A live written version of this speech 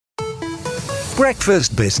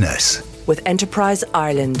Breakfast Business with Enterprise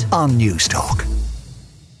Ireland on Newstalk.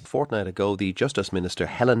 A fortnight ago, the Justice Minister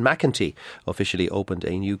Helen McEntee officially opened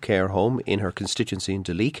a new care home in her constituency in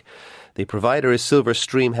Duleek. The provider is Silver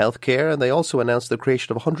Stream Healthcare, and they also announced the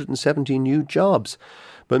creation of 170 new jobs.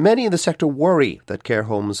 But many in the sector worry that care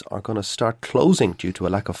homes are going to start closing due to a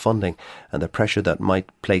lack of funding and the pressure that might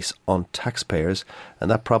place on taxpayers. And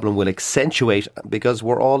that problem will accentuate because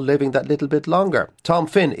we're all living that little bit longer. Tom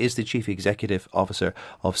Finn is the Chief Executive Officer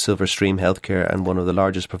of Silver Stream Healthcare and one of the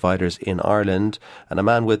largest providers in Ireland, and a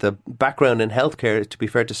man with a background in healthcare, to be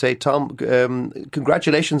fair to say. Tom,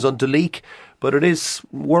 congratulations on Duleek, but it is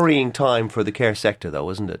worrying time for the care sector though,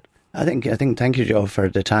 isn't it? I think. Thank you, Joe, for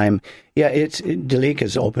the time. Yeah, Duleek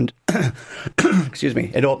has opened. Excuse me.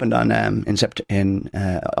 It opened on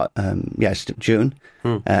June,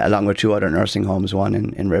 along with two other nursing homes, one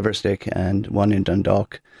in Riverstick and one in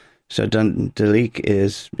Dundalk. So Duleek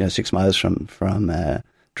is 6 miles from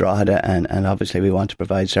Drogheda, and obviously we want to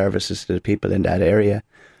provide services to the people in that area.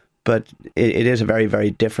 But it is a very,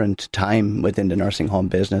 very different time within the nursing home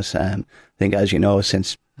business. I think, as you know,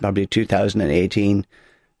 since probably 2018.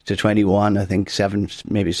 To 21, I think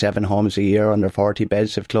maybe seven homes a year under 40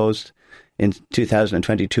 beds have closed. In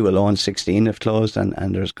 2022 alone, 16 have closed,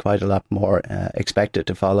 and there's quite a lot more expected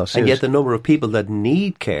to follow suit. And yet the number of people that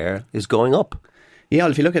need care is going up. Yeah,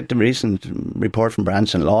 well, if you look at the recent report from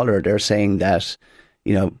Branson Lawler, they're saying that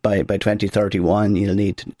by 2031 you'll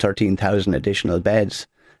need 13,000 additional beds.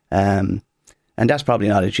 And that's probably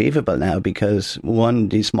not achievable now because, one,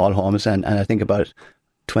 these small homes, and I think about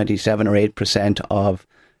 27 or 8% of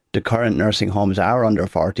the current nursing homes are under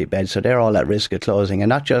 40 beds, so they're all at risk of closing. And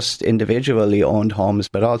not just individually owned homes,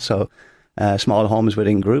 but also small homes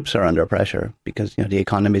within groups are under pressure because the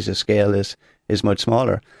economies of scale is much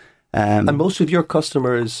smaller. And most of your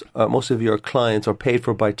customers, most of your clients are paid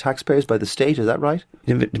for by taxpayers, by the state, is that right?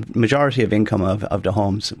 The majority of income of the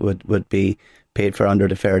homes would be paid for under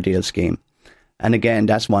the Fair Deal scheme. And again,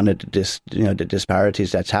 that's one of the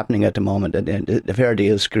disparities that's happening at the moment. The Fair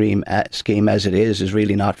Deal scheme as it is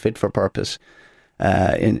really not fit for purpose.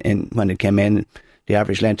 When it came in, the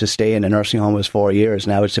average length of stay in a nursing home was 4 years.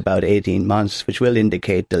 Now it's about 18 months, which will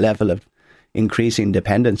indicate the level of increasing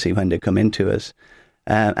dependency when they come into us.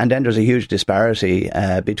 And then there's a huge disparity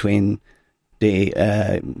between the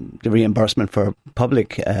reimbursement for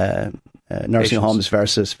public nursing homes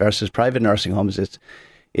versus private nursing homes.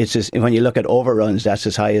 It's just, when you look at overruns, that's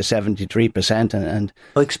as high as 73%. And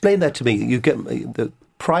well, explain that to me. You get the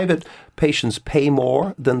private patients pay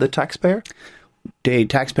more than the taxpayer? The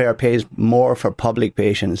taxpayer pays more for public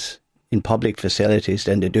patients in public facilities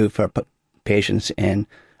than they do for patients in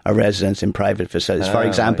a residence in private facilities. For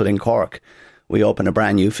example, in Cork, we open a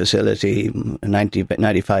brand new facility,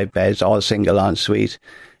 95 beds, all single en suite.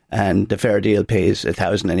 And the Fair Deal pays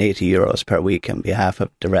 €1,080 per week on behalf of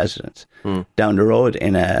the residents. Down the road,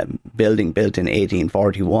 in a building built in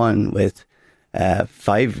 1841 with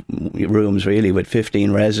 5 rooms, really, with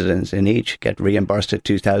 15 residents in each, get reimbursed at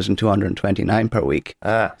 €2,229 per week.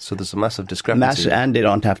 So there's a massive discrepancy. And they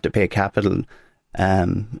don't have to pay capital,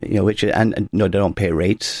 they don't pay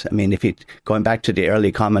rates. I mean, going back to the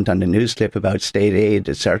early comment on the news clip about state aid,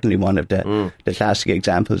 it's certainly one of the classic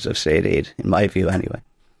examples of state aid, in my view, anyway.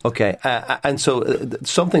 Okay, and so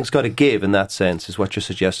something's got to give in that sense, is what you're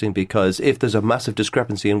suggesting, because if there's a massive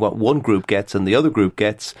discrepancy in what one group gets and the other group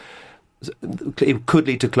gets, it could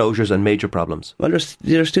lead to closures and major problems. Well,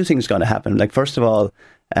 there's two things going to happen. Like, first of all,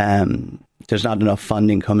 there's not enough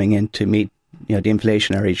funding coming in to meet the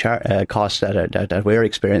inflationary costs that we're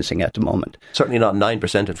experiencing at the moment. Certainly not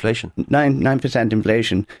 9% inflation. 9%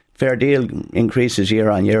 inflation. Fair Deal increases year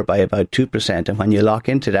on year by about 2%, and when you lock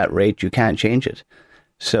into that rate, you can't change it.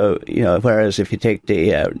 So, whereas if you take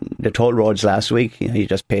the toll roads last week, you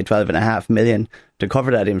just paid $12.5 million to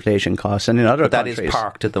cover that inflation cost. And in other countries, that is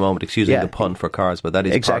parked at the moment, excuse me the pun for cars, but that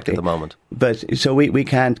is parked at the moment. But so we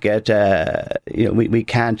can't get, we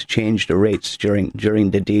can't change the rates during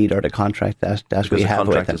the deed or the contract that we have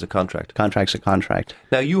with them. Contract is a contract. Contract's a contract.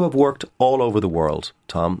 Now, you have worked all over the world,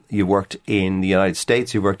 Tom. You've worked in the United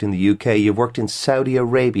States, you've worked in the UK, you've worked in Saudi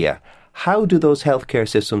Arabia. How do those healthcare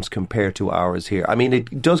systems compare to ours here? I mean,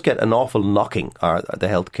 it does get an awful knocking, the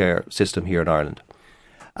healthcare system here in Ireland.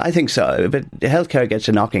 I think so, but the healthcare gets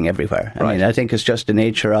a knocking everywhere. I mean, I think it's just the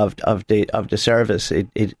nature of the service.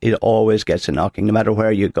 It always gets a knocking, no matter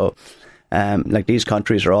where you go. Like, these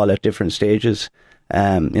countries are all at different stages. The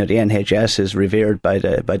NHS is revered by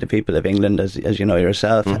the people of England, as you know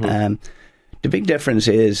yourself. Mm-hmm. The big difference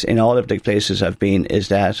is, in all of the places I've been, is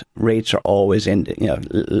that rates are always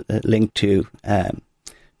linked to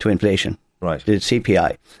inflation, right? The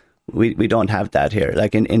CPI. We don't have that here.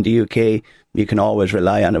 Like in the UK, you can always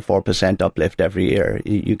rely on a 4% uplift every year.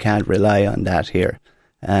 You can't rely on that here.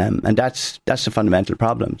 And that's a fundamental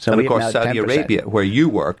problem. So and of course, Saudi 10%. Arabia, where you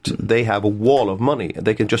worked, they have a wall of money.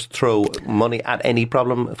 They can just throw money at any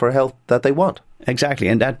problem for health that they want. Exactly,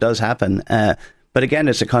 and that does happen. But again,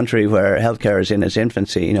 it's a country where healthcare is in its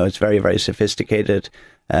infancy. It's very, very sophisticated.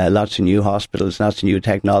 Lots of new hospitals, lots of new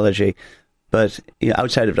technology. But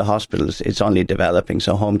outside of the hospitals, it's only developing.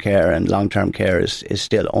 So home care and long-term care is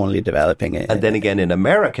still only developing. And then again, in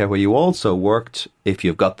America, where you also worked, if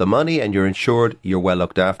you've got the money and you're insured, you're well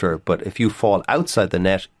looked after. But if you fall outside the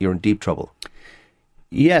net, you're in deep trouble.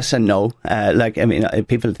 Yes and no.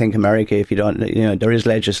 People think America, if you don't, there is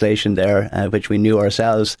legislation there, which we knew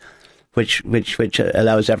ourselves, which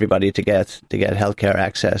allows everybody to get healthcare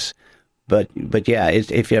access. But yeah,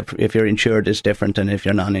 if you're insured, it's different than if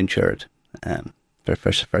you're non-insured.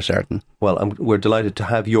 For certain. Well, we're delighted to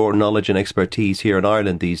have your knowledge and expertise here in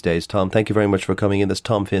Ireland these days, Tom. Thank you very much for coming in. This is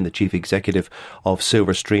Tom Finn, the Chief Executive of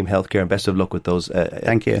Silverstream Healthcare, and best of luck with those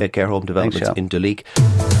Thank you. care home developments in Duleek.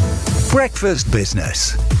 Breakfast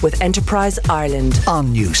Business with Enterprise Ireland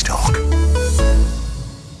on Newstalk.